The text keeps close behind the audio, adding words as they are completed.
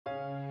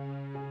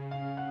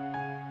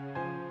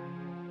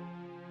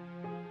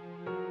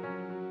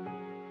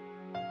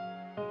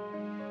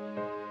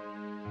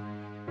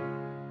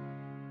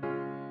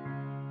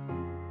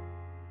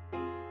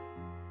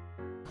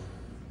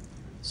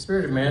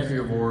Spirit of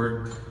Matthew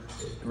Award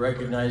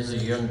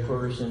recognizes a young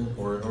person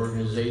or an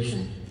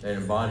organization that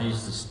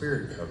embodies the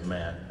spirit of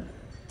Matt.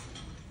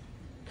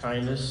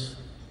 Kindness,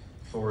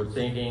 forward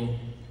thinking,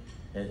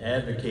 and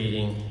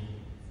advocating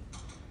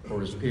for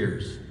his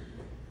peers.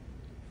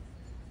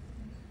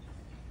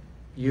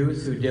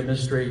 Youth who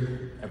demonstrate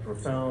a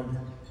profound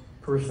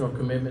personal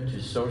commitment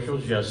to social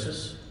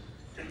justice,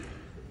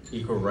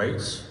 equal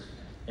rights,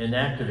 and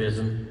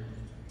activism,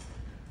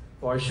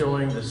 while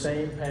showing the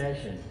same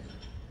passion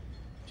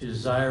to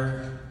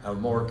desire a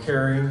more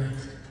caring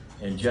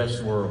and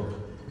just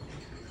world.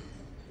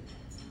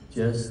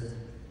 Just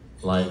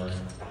like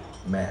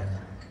Matt.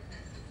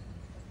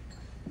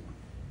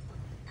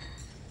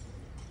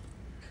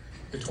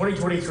 The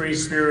 2023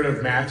 Spirit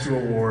of Matthew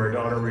Award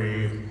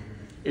honoree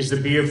is the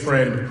Be a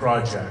Friend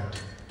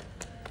Project.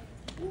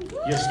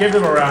 Yes, give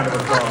them a round of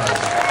applause.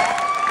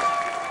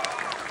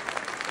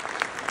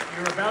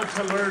 You're about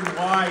to learn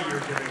why you're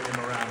giving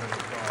them a round of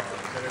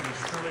applause, and it is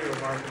truly a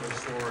remarkable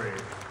story.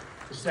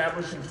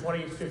 Established in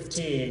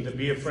 2015, the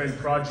Be a Friend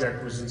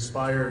Project was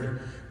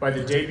inspired by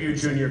the debut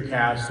junior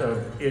cast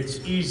of It's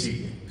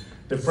Easy,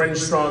 the Friend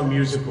Strong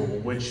musical,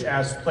 which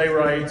asked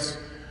playwrights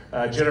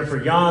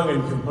Jennifer Young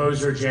and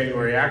composer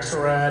January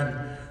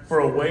Axelrad for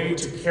a way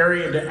to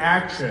carry into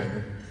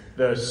action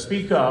the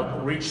Speak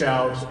Up, Reach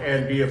Out,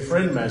 and Be a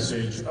Friend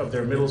message of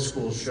their middle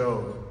school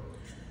show.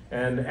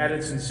 And at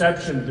its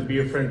inception, the Be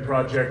a Friend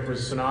Project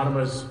was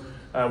synonymous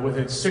with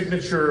its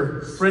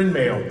signature Friend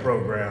Mail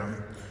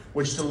program,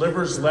 which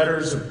delivers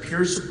letters of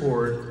peer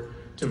support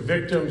to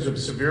victims of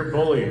severe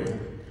bullying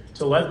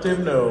to let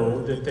them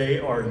know that they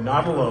are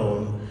not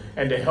alone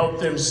and to help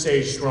them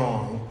stay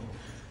strong.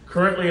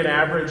 Currently, an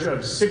average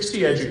of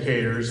 60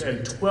 educators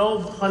and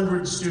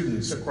 1,200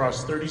 students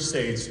across 30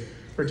 states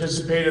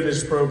participate in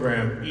this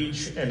program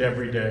each and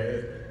every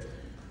day.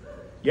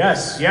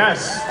 Yes,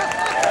 yes.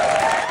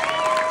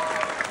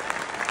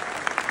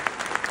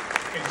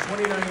 In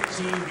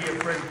 2019, Be a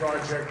Friend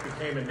Project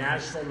became a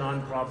national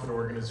nonprofit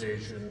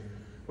organization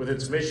with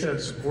its mission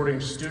of supporting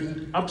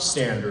student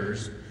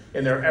Upstanders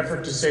in their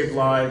effort to save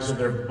lives of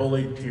their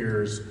bullied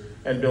peers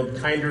and build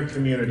kinder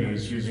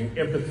communities using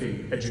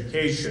empathy,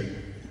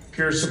 education,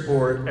 peer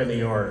support, and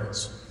the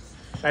arts.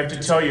 I have to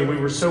tell you, we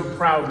were so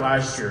proud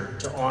last year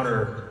to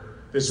honor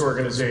this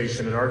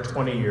organization at our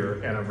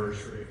 20-year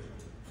anniversary.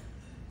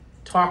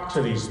 Talk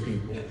to these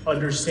people,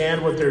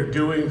 understand what they're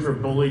doing for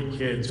bullied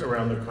kids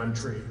around the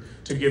country,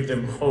 to give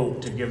them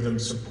hope, to give them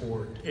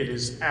support. It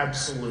is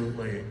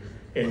absolutely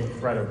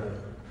incredible.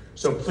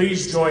 So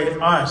please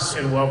join us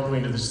in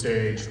welcoming to the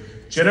stage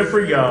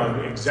Jennifer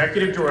Young,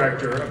 Executive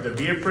Director of the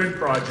Be a Friend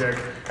Project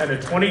and the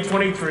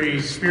 2023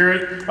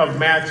 Spirit of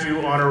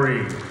Matthew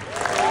honoree.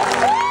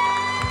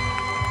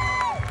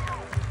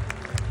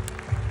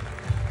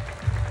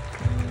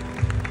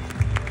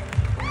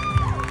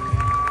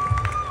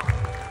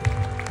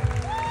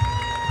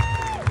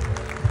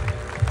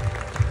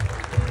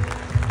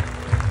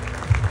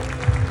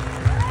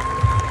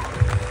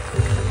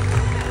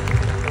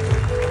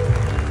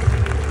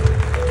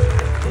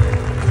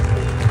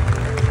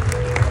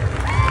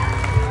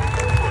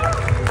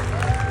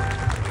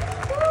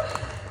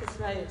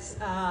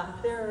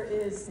 There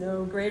is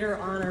no greater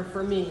honor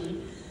for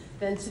me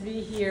than to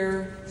be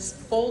here,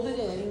 folded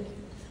in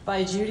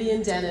by Judy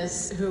and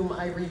Dennis, whom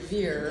I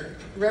revere,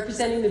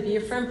 representing the Be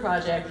a Friend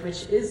Project,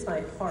 which is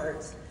my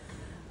heart,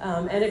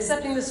 and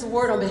accepting this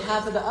award on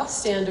behalf of the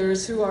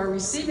Upstanders, who are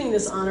receiving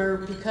this honor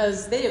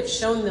because they have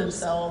shown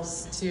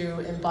themselves to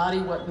embody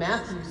what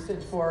Matthew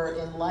stood for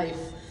in life.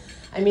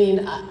 I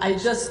mean, I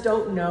just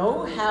don't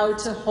know how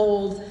to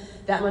hold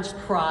that much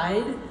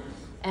pride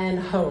and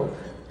hope.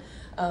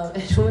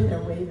 And when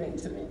they're waving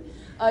to me.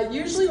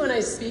 Usually when I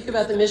speak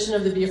about the mission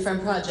of the Be a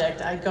Friend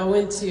Project, I go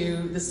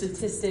into the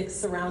statistics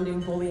surrounding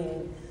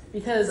bullying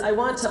because I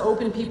want to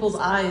open people's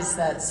eyes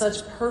that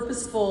such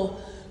purposeful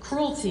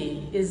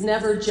cruelty is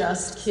never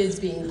just kids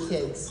being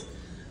kids.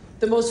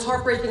 The most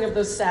heartbreaking of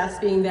those stats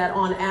being that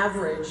on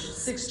average,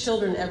 6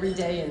 children every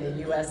day in the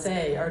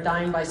USA are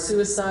dying by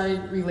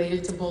suicide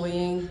related to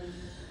bullying,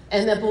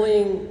 and that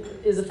bullying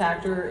is a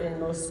factor in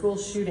most school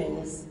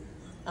shootings.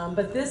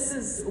 But this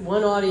is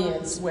one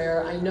audience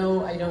where I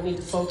know I don't need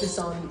to focus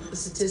on the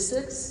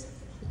statistics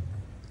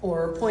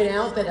or point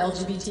out that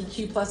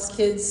LGBTQ plus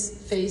kids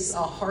face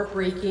a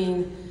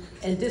heartbreaking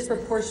and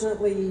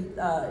disproportionate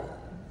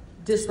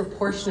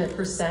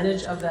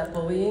percentage of that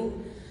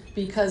bullying,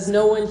 because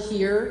no one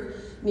here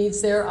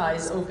needs their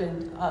eyes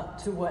opened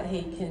up to what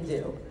hate can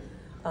do.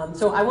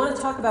 So I want to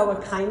talk about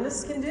what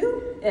kindness can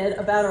do and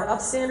about our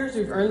Upstanders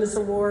who've earned this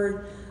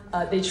award.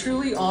 They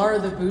truly are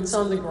the boots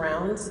on the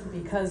ground,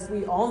 because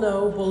we all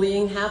know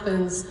bullying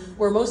happens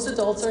where most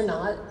adults are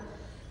not,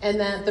 and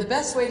that the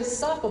best way to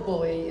stop a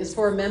bully is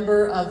for a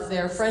member of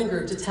their friend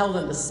group to tell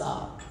them to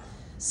stop.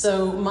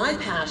 So my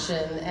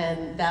passion,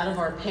 and that of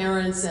our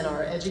parents and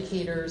our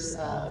educators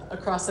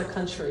across the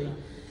country,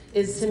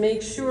 is to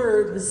make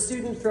sure the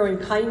student throwing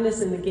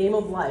kindness in the game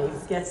of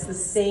life gets the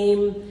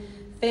same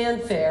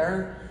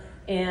fanfare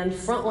and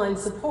frontline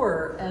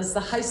support as the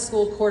high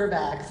school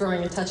quarterback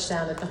throwing a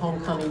touchdown at the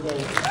homecoming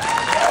game.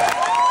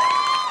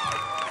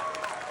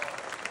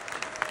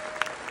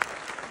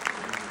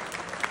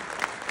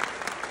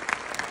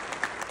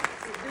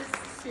 This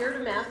Spirit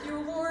of Matthew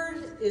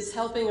Award is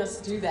helping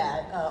us do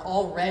that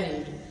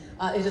already.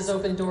 It has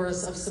opened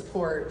doors of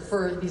support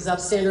for these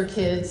Upstander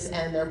kids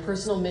and their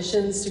personal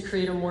missions to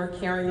create a more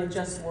caring and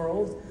just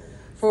world.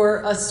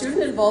 For a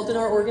student involved in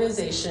our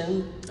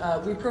organization,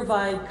 we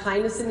provide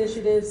kindness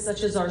initiatives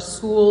such as our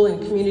school and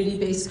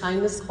community-based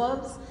kindness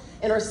clubs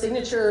and our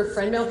signature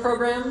friend mail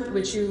program,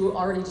 which you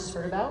already just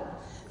heard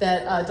about,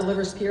 that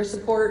delivers peer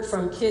support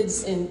from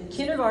kids in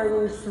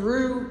kindergarten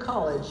through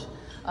college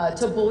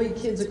to bullied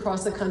kids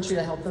across the country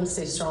to help them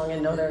stay strong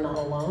and know they're not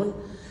alone.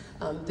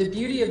 The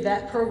beauty of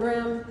that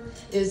program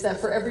is that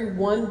for every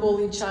one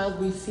bullied child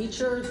we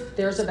feature,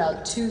 there's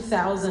about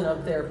 2,000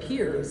 of their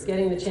peers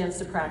getting the chance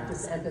to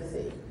practice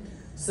empathy.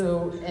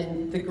 So,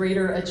 and the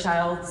greater a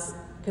child's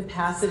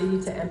capacity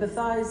to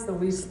empathize, the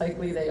least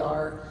likely they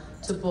are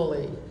to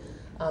bully.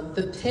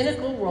 The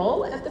pinnacle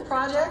role at the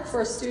project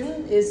for a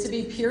student is to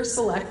be peer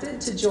selected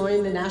to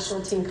join the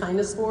National Teen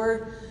Kindness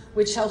Board,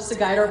 which helps to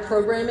guide our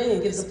programming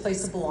and gives a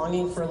place of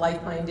belonging for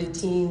like-minded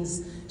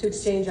teens to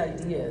exchange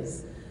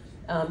ideas.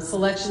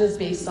 Selection is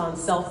based on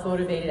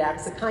self-motivated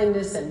acts of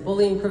kindness and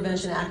bullying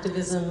prevention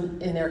activism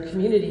in their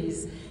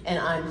communities. And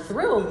I'm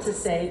thrilled to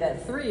say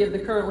that 3 of the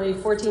currently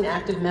 14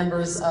 active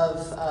members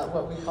of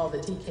what we call the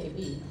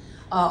TKB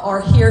are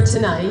here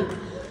tonight.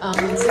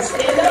 So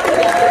stand up with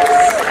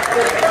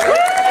us.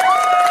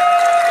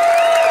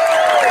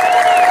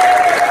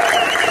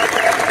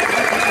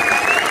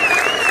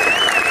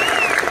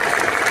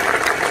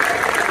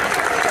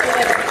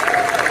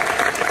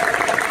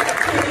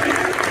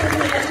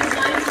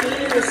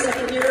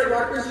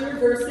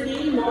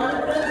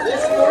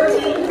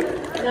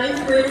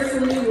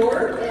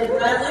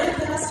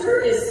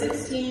 Is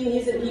 16,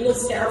 he's an Eagle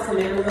Scout from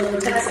Amarillo,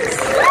 Texas.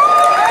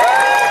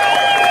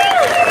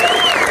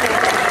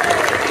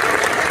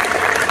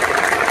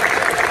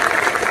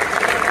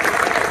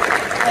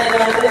 And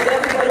if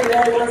everybody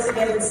really wants to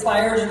get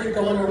inspired, you can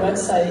go on our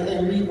website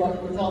and read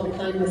what we call the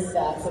kindness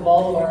stats of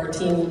all of our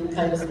Teen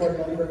Kindness Board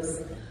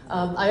members.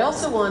 I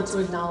also want to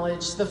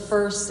acknowledge the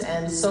first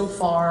and so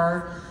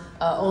far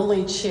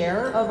only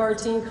chair of our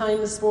Teen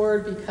Kindness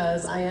Board,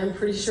 because I am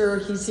pretty sure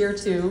he's here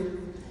too.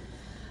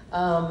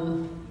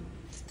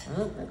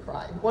 I'm gonna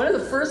cry. One of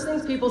the first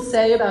things people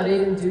say about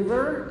Aiden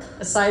Duver,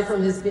 aside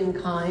from his being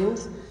kind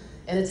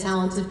and a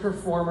talented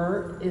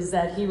performer, is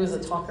that he was a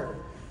talker.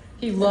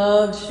 He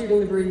loved shooting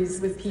the breeze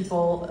with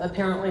people,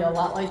 apparently a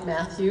lot like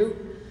Matthew.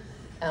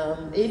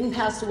 Aiden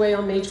passed away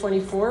on May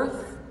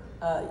 24th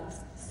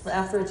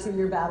after a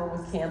 2-year battle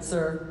with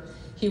cancer.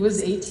 He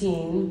was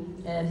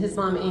 18, and his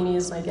mom, Amy,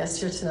 is my guest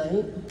here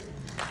tonight.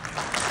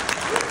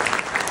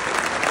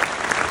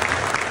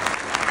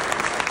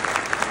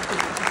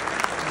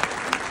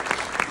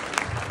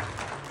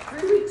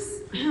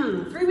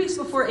 3 weeks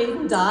before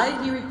Aiden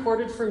died, he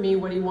recorded for me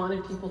what he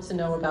wanted people to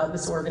know about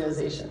this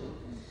organization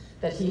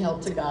that he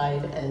helped to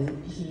guide,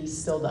 and he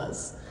still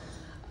does.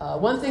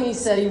 One thing he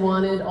said he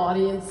wanted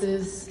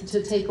audiences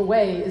to take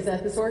away is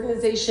that this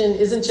organization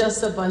isn't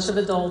just a bunch of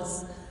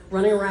adults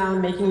running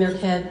around making their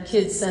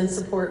kids send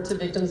support to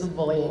victims of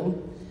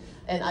bullying.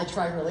 And I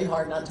try really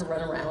hard not to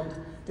run around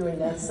doing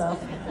that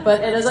stuff.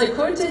 And as I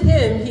quote to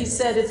him, he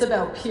said it's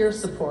about peer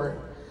support.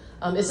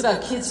 It's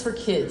about kids,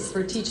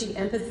 for teaching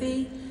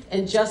empathy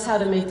and just how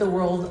to make the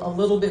world a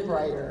little bit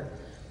brighter.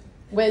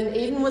 When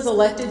Aiden was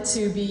elected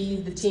to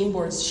be the teen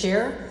board's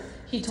chair,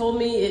 he told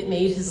me it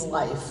made his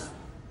life.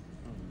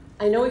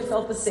 I know he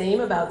felt the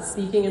same about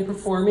speaking and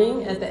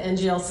performing at the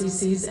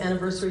NGLCC's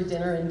anniversary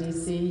dinner in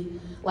DC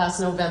last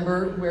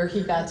November, where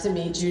he got to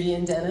meet Judy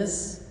and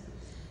Dennis.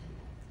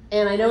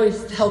 And I know he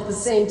felt the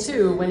same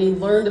too when he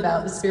learned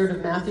about the Spirit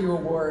of Matthew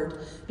Award,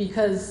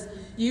 because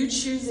you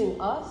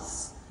choosing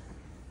us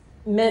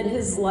meant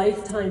his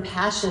lifetime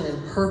passion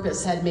and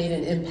purpose had made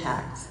an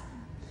impact.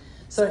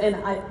 So, and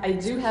I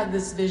do have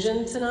this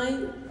vision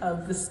tonight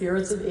of the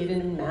spirits of Aiden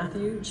and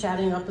Matthew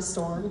chatting up a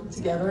storm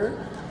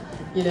together,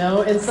 you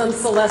know, in some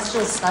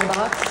celestial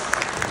skybox.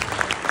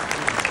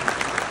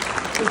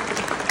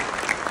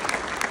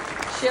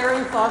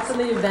 Sharing thoughts on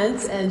the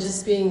event and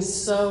just being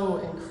so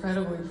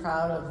incredibly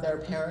proud of their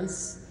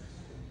parents.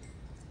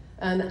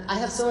 And I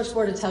have so much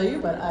more to tell you,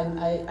 but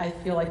I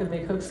feel like a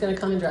big hook's gonna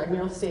come and drag me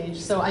off stage.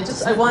 So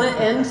I wanna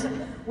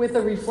end with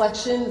a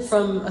reflection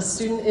from a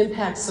student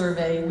impact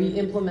survey we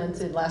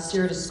implemented last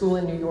year at a school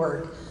in New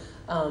York,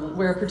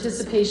 where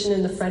participation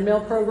in the Friend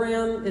Mail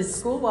program is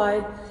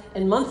school-wide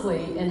and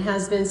monthly and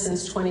has been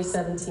since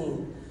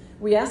 2017.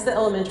 We asked the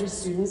elementary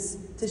students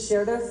to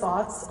share their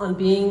thoughts on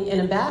being an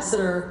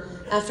ambassador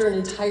after an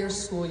entire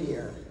school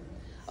year.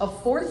 A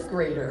 4th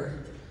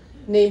grader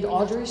named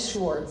Audrey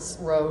Schwartz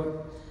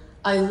wrote,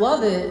 "I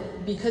love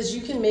it because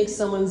you can make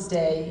someone's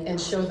day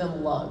and show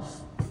them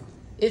love.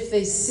 If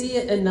they see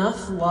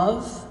enough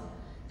love,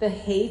 the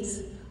hate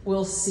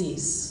will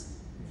cease."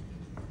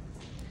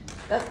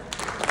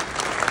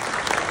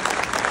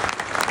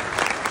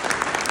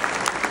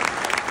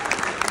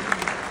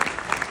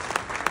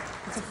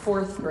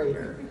 fourth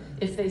grader.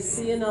 If they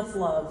see enough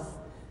love,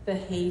 the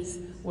hate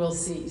will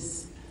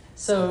cease.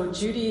 So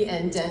Judy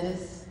and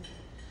Dennis,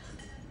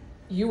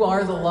 you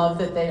are the love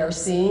that they are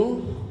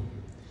seeing.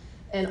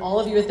 And all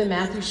of you at the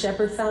Matthew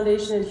Shepard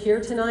Foundation and here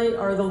tonight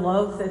are the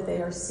love that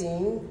they are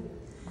seeing.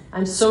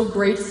 I'm so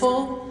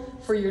grateful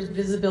for your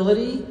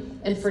visibility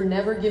and for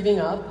never giving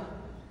up.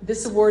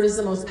 This award is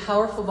the most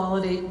powerful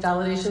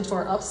validation to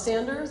our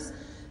Upstanders,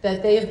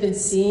 that they have been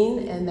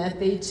seen and that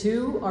they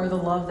too are the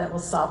love that will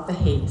stop the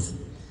hate.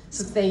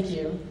 So thank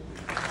you.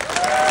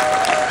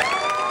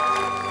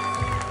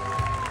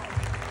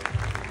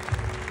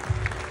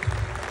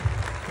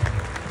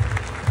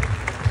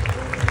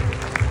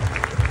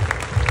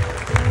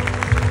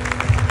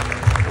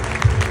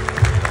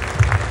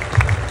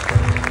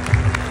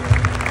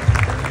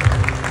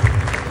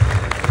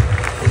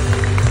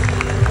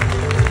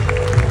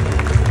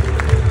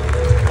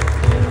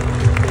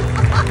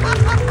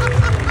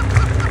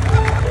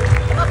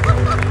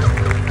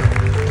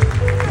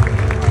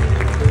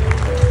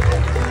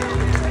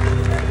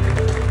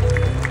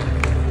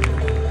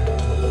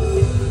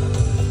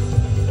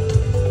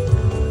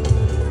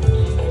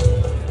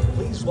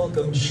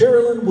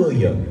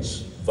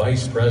 Williams,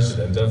 Vice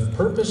President of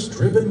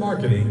Purpose-Driven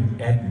Marketing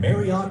at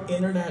Marriott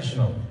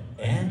International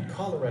and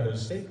Colorado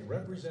State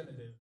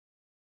Representative.